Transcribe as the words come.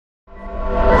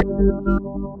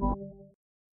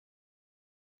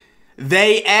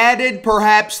They added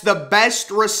perhaps the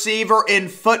best receiver in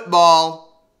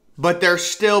football, but they're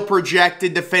still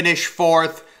projected to finish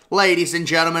fourth. Ladies and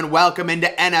gentlemen, welcome into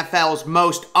NFL's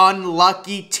most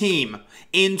unlucky team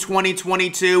in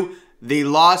 2022, the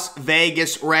Las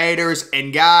Vegas Raiders.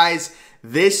 And guys,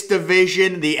 this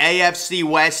division, the AFC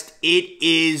West, it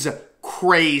is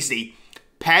crazy.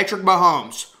 Patrick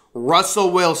Mahomes,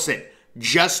 Russell Wilson,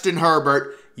 Justin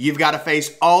Herbert, you've got to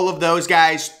face all of those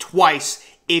guys twice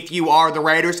if you are the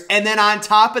Raiders. And then on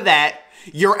top of that,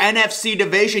 your NFC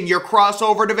division, your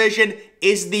crossover division,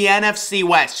 is the NFC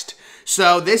West.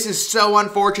 So this is so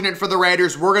unfortunate for the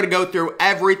Raiders. We're going to go through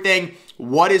everything.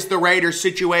 What is the Raiders'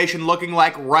 situation looking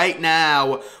like right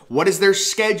now? What does their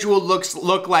schedule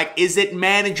look like? Is it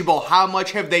manageable? How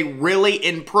much have they really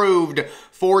improved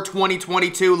for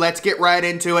 2022? Let's get right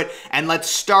into it. And let's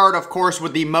start, of course,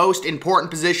 with the most important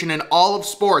position in all of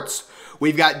sports.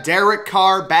 We've got Derek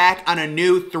Carr back on a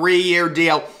new 3-year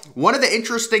deal. One of the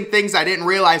interesting things I didn't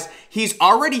realize, he's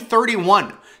already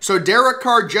 31. So Derek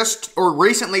Carr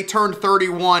recently turned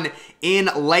 31 in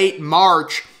late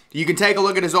March. You can take a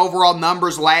look at his overall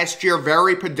numbers last year.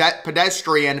 Very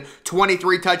pedestrian.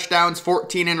 23 touchdowns,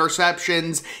 14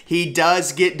 interceptions. He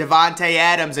does get Davante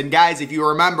Adams. And guys, if you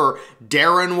remember,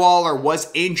 Darren Waller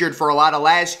was injured for a lot of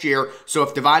last year. So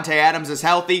if Davante Adams is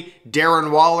healthy,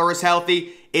 Darren Waller is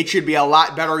healthy, it should be a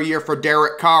lot better year for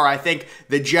Derek Carr. I think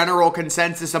the general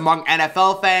consensus among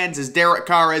NFL fans is Derek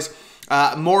Carr is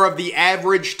more of the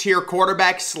average tier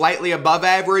quarterback, slightly above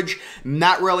average,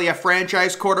 not really a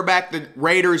franchise quarterback. The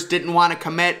Raiders didn't want to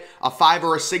commit a 5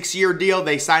 or a 6 year deal.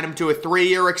 They signed him to a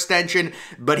 3-year extension,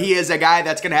 but he is a guy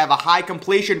that's going to have a high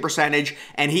completion percentage,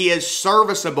 and he is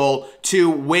serviceable to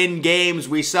win games.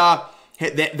 We saw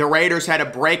the Raiders had a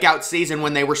breakout season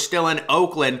when they were still in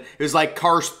Oakland. It was like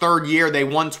Carr's 3rd year. They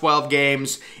won 12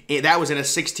 games. That was in a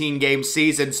 16-game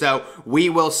season, so we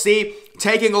will see.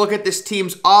 Taking a look at this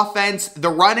team's offense, the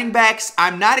running backs,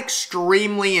 I'm not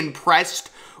extremely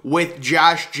impressed with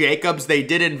Josh Jacobs. They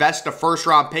did invest a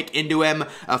 1st-round pick into him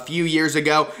a few years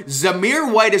ago.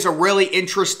 Zamir White is a really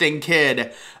interesting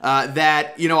kid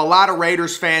that, a lot of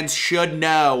Raiders fans should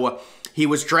know. He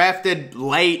was drafted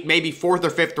late, maybe 4th or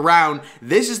 5th round.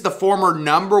 This is the former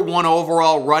 #1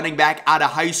 overall running back out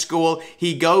of high school.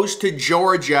 He goes to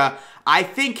Georgia. I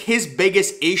think his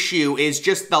biggest issue is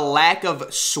just the lack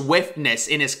of swiftness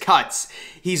in his cuts.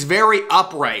 He's very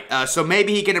upright, so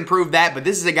maybe he can improve that, but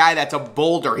this is a guy that's a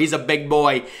boulder. He's a big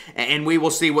boy, and we will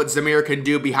see what Zamir can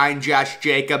do behind Josh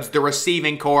Jacobs. The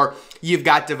receiving core, you've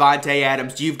got Davante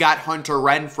Adams. You've got Hunter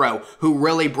Renfrow, who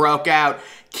really broke out.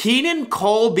 Keenan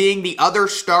Cole being the other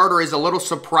starter is a little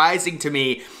surprising to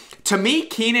me. To me,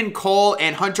 Keenan Cole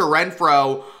and Hunter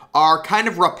Renfrow are kind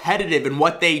of repetitive in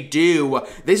what they do.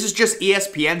 This is just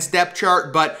ESPN's depth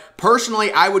chart, but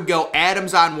personally, I would go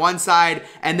Adams on one side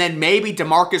and then maybe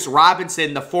Demarcus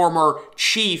Robinson, the former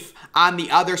Chief, on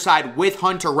the other side with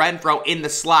Hunter Renfrow in the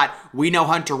slot. We know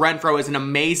Hunter Renfrow is an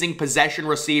amazing possession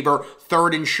receiver,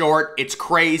 3rd and short. It's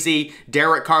crazy.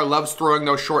 Derek Carr loves throwing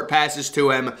those short passes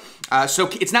to him. So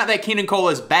it's not that Keenan Cole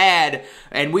is bad,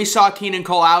 and we saw Keenan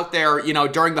Cole out there,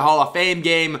 during the Hall of Fame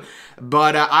game,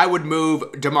 but I would move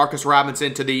Demarcus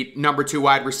Robinson to the #2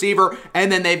 wide receiver,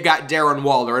 and then they've got Darren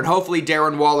Waller, and hopefully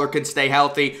Darren Waller can stay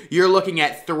healthy. You're looking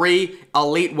at 3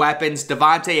 elite weapons: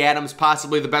 Davante Adams,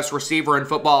 possibly the best receiver in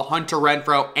football, Hunter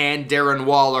Renfrow, and Darren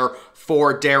Waller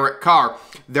for Derek Carr.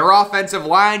 Their offensive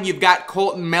line, you've got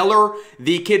Colton Miller,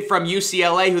 the kid from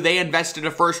UCLA who they invested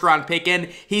a 1st-round pick in.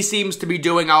 He seems to be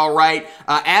doing all right.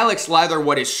 Alex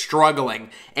Leatherwood is struggling.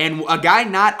 And a guy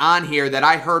not on here that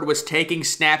I heard was taking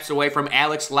snaps away from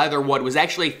Alex Leatherwood was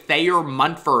actually Thayer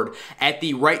Munford at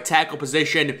the right tackle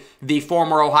position, the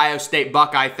former Ohio State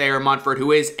Buckeye Thayer Munford,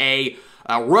 who is a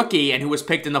rookie and who was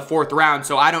picked in the 4th round.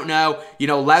 So I don't know.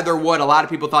 Leatherwood, a lot of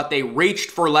people thought they reached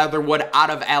for Leatherwood out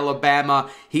of Alabama.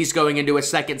 He's going into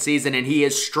his 2nd season and he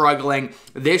is struggling.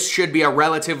 This should be a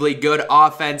relatively good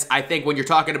offense. I think when you're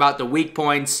talking about the weak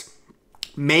points,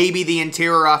 maybe the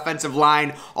interior offensive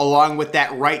line, along with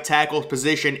that right tackle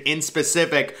position in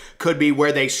specific, could be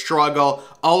where they struggle.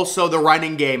 Also, the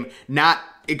running game, not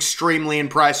extremely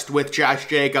impressed with Josh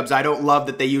Jacobs. I don't love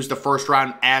that they used a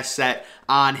 1st-round asset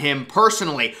on him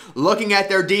personally. Looking at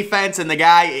their defense and the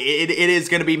guy, it is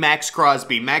going to be Max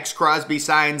Crosby. Max Crosby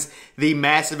signs the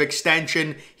massive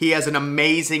extension. He has an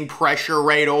amazing pressure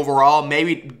rate overall.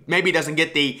 Maybe doesn't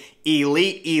get the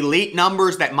elite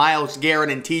numbers that Myles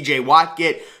Garrett and TJ Watt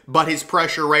get, but his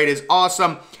pressure rate is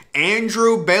awesome.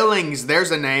 Andrew Billings,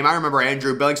 there's a name. I remember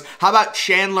Andrew Billings. How about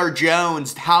Chandler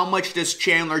Jones? How much does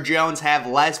Chandler Jones have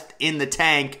left in the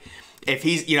tank? if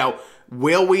he's,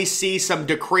 will we see some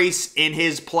decrease in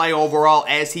his play overall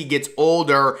as he gets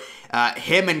older?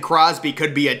 Him and Crosby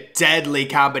could be a deadly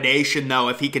combination, though,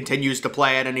 if he continues to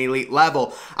play at an elite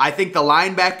level. I think the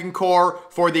linebacking core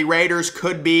for the Raiders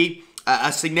could be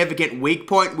a significant weak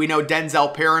point. We know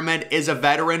Denzel Pyramid is a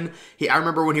veteran. I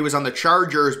remember when he was on the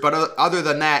Chargers, but other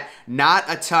than that, not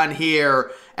a ton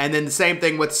here. And then the same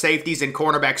thing with safeties and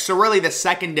cornerbacks. So really the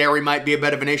secondary might be a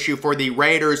bit of an issue for the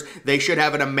Raiders. They should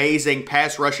have an amazing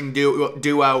pass rushing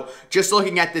duo. Just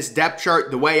looking at this depth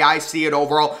chart, the way I see it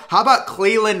overall, how about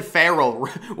Clelin Ferrell?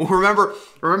 remember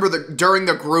during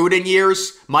the Gruden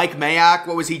years, Mike Mayock,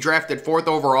 what was he drafted 4th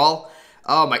overall?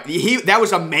 Oh my, that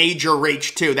was a major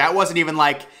reach too. That wasn't even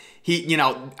like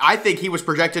I think he was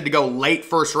projected to go late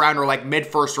first round or like mid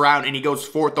first round, and he goes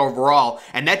 4th overall.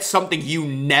 And that's something you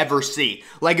never see.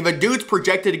 Like if a dude's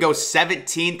projected to go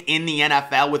 17th in the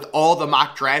NFL with all the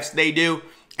mock drafts they do,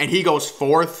 and he goes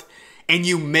 4th, and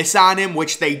you miss on him,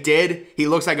 which they did, he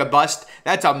looks like a bust,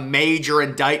 that's a major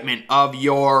indictment of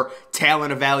your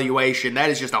talent evaluation. That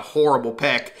is just a horrible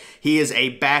pick. He is a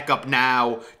backup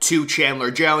now to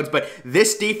Chandler Jones, but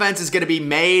this defense is going to be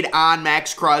made on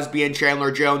Max Crosby and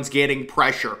Chandler Jones getting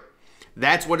pressure.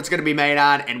 That's what it's going to be made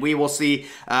on, and we will see.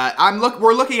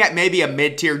 We're looking at maybe a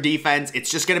mid-tier defense.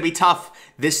 It's just going to be tough.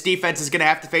 This defense is going to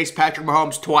have to face Patrick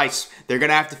Mahomes twice. They're going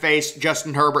to have to face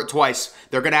Justin Herbert twice.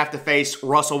 They're going to have to face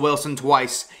Russell Wilson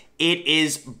twice. It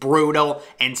is brutal.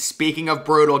 And speaking of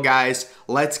brutal, guys,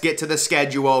 let's get to the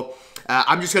schedule.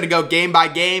 I'm just going to go game by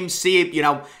game, see,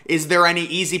 is there any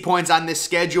easy points on this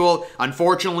schedule?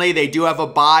 Unfortunately, they do have a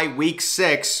bye week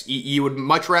 6. You would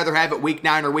much rather have it week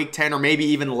 9 or week 10 or maybe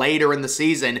even later in the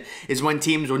season is when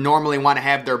teams would normally want to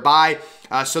have their bye.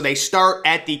 So they start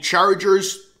at the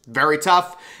Chargers. Very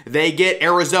tough. They get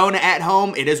Arizona at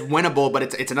home. It is winnable, but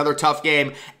it's another tough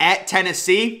game. At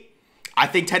Tennessee, I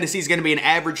think Tennessee is going to be an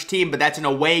average team, but that's an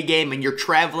away game, and you're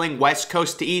traveling West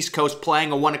Coast to East Coast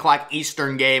playing a 1 o'clock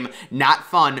Eastern game. Not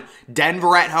fun.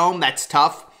 Denver at home, that's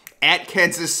tough. At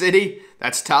Kansas City,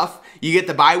 that's tough. You get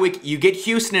the bye week. You get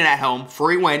Houston at home,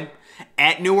 free win.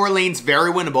 At New Orleans,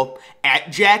 very winnable.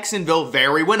 At Jacksonville,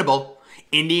 very winnable.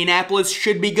 Indianapolis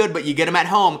should be good, but you get them at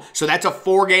home, so that's a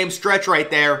 4-game stretch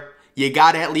right there. You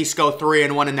got to at least go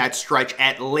 3-1 in that stretch,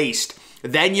 at least.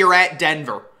 Then you're at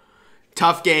Denver.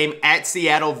 Tough game. At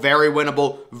Seattle, very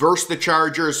winnable. Versus the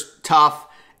Chargers, tough.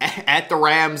 At the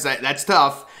Rams, that's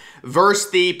tough.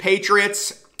 Versus the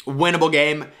Patriots, winnable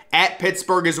game. At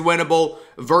Pittsburgh is winnable.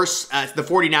 Versus the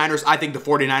 49ers, I think the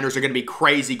 49ers are going to be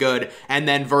crazy good. And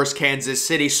then versus Kansas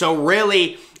City. So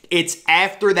really, it's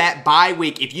after that bye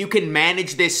week. If you can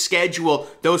manage this schedule,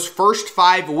 those first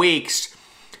 5 weeks,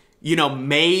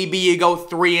 maybe you go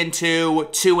 3-2,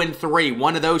 2-3,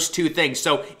 one of those two things.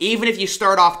 So even if you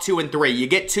start off 2-3, you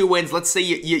get 2 wins. Let's say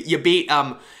you beat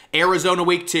Arizona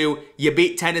week 2, you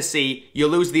beat Tennessee, you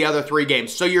lose the other 3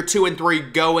 games. So you're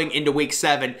 2-3 going into week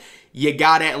 7. You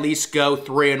got to at least go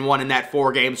 3-1 in that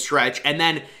 4-game stretch. And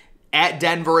then at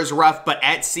Denver is rough, but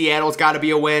at Seattle's got to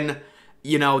be a win.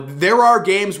 There are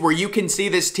games where you can see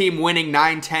this team winning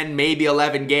 9, 10, maybe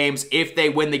 11 games if they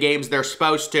win the games they're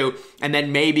supposed to, and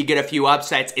then maybe get a few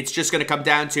upsets. It's just going to come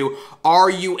down to, are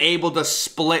you able to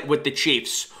split with the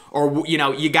Chiefs? Or,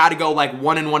 you got to go like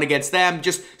 1-1 against them.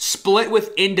 Just split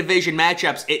with in-division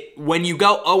matchups. When you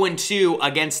go 0-2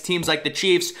 against teams like the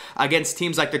Chiefs, against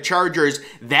teams like the Chargers,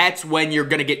 that's when you're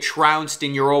going to get trounced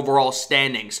in your overall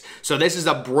standings. So this is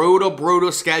a brutal,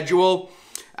 brutal schedule.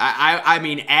 I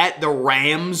mean, at the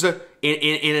Rams in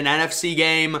an NFC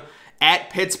game,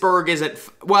 at Pittsburgh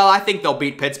well, I think they'll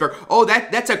beat Pittsburgh. Oh,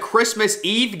 that's a Christmas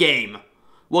Eve game.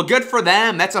 Well, good for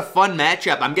them. That's a fun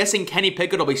matchup. I'm guessing Kenny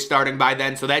Pickett will be starting by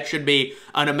then, so that should be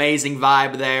an amazing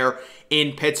vibe there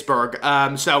in Pittsburgh.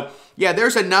 So, yeah,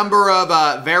 there's a number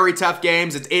of very tough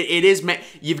games.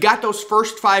 You've got those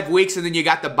first 5 weeks, and then you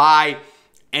got the bye.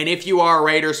 And if you are a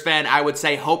Raiders fan, I would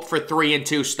say hope for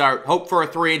 3-2 start. Hope for a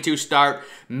 3-2 start.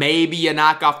 Maybe you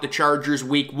knock off the Chargers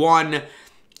week 1.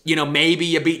 Maybe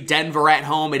you beat Denver at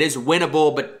home. It is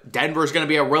winnable, but Denver's going to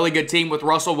be a really good team with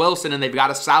Russell Wilson, and they've got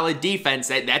a solid defense.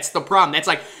 That's the problem. That's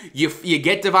like, you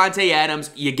get Devontae Adams,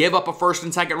 you give up a 1st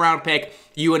and 2nd round pick,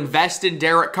 you invest in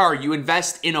Derek Carr, you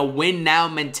invest in a win-now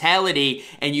mentality,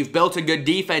 and you've built a good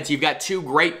defense. You've got 2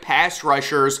 great pass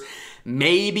rushers.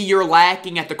 Maybe you're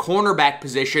lacking at the cornerback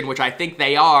position, which I think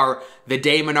they are. The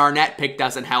Damon Arnett pick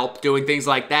doesn't help, doing things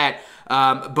like that.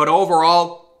 But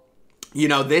overall,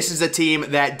 this is a team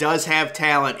that does have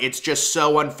talent. It's just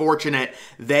so unfortunate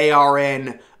they are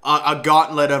in a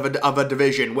gauntlet of a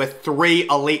division with 3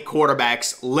 elite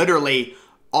quarterbacks. Literally,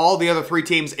 all the other 3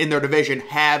 teams in their division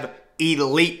have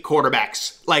elite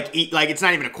quarterbacks. Like it's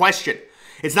not even a question.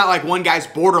 It's not like one guy's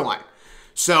borderline.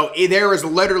 So there is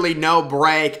literally no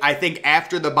break. I think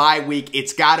after the bye week,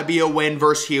 it's got to be a win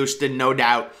versus Houston, no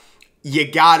doubt. You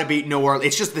got to beat New Orleans.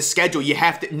 It's just the schedule. You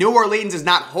have to. New Orleans is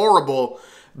not horrible,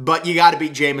 but you got to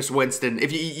beat Jameis Winston.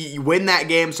 If you win that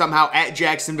game somehow at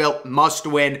Jacksonville, must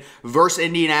win versus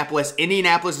Indianapolis.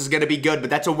 Indianapolis is going to be good, but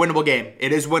that's a winnable game.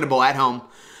 It is winnable at home.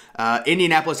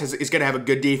 Indianapolis is going to have a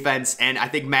good defense, and I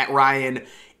think Matt Ryan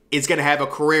is going to have a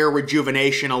career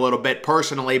rejuvenation a little bit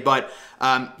personally. But,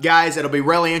 guys, it'll be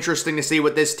really interesting to see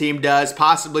what this team does.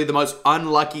 Possibly the most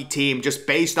unlucky team just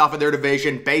based off of their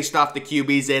division, based off the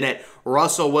QBs in it.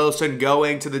 Russell Wilson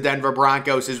going to the Denver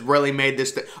Broncos has really made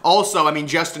this. Also, I mean,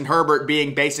 Justin Herbert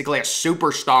being basically a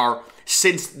superstar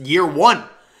since year one.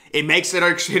 It makes it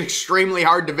an extremely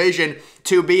hard division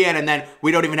to be in, and then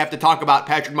we don't even have to talk about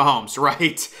Patrick Mahomes,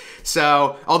 right?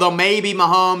 So, although maybe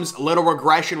Mahomes, a little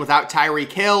regression without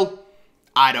Tyreek Hill,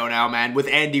 I don't know, man. With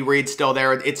Andy Reid still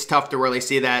there, it's tough to really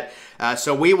see that.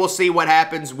 So we will see what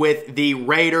happens with the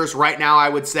Raiders. Right now, I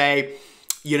would say,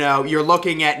 you know, you're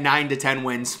looking at 9 to 10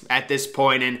 wins at this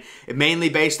point, and mainly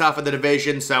based off of the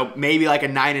division, so maybe like a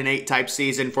 9-8 type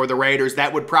season for the Raiders.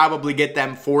 That would probably get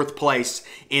them 4th place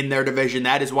in their division.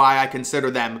 That is why I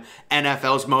consider them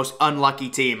NFL's most unlucky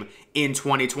team in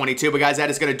 2022. But guys,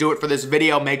 that is going to do it for this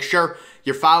video. Make sure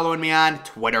you're following me on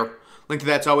Twitter. Link to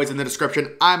that's always in the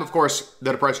description. I'm, of course,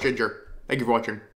 The Depressed Ginger. Thank you for watching.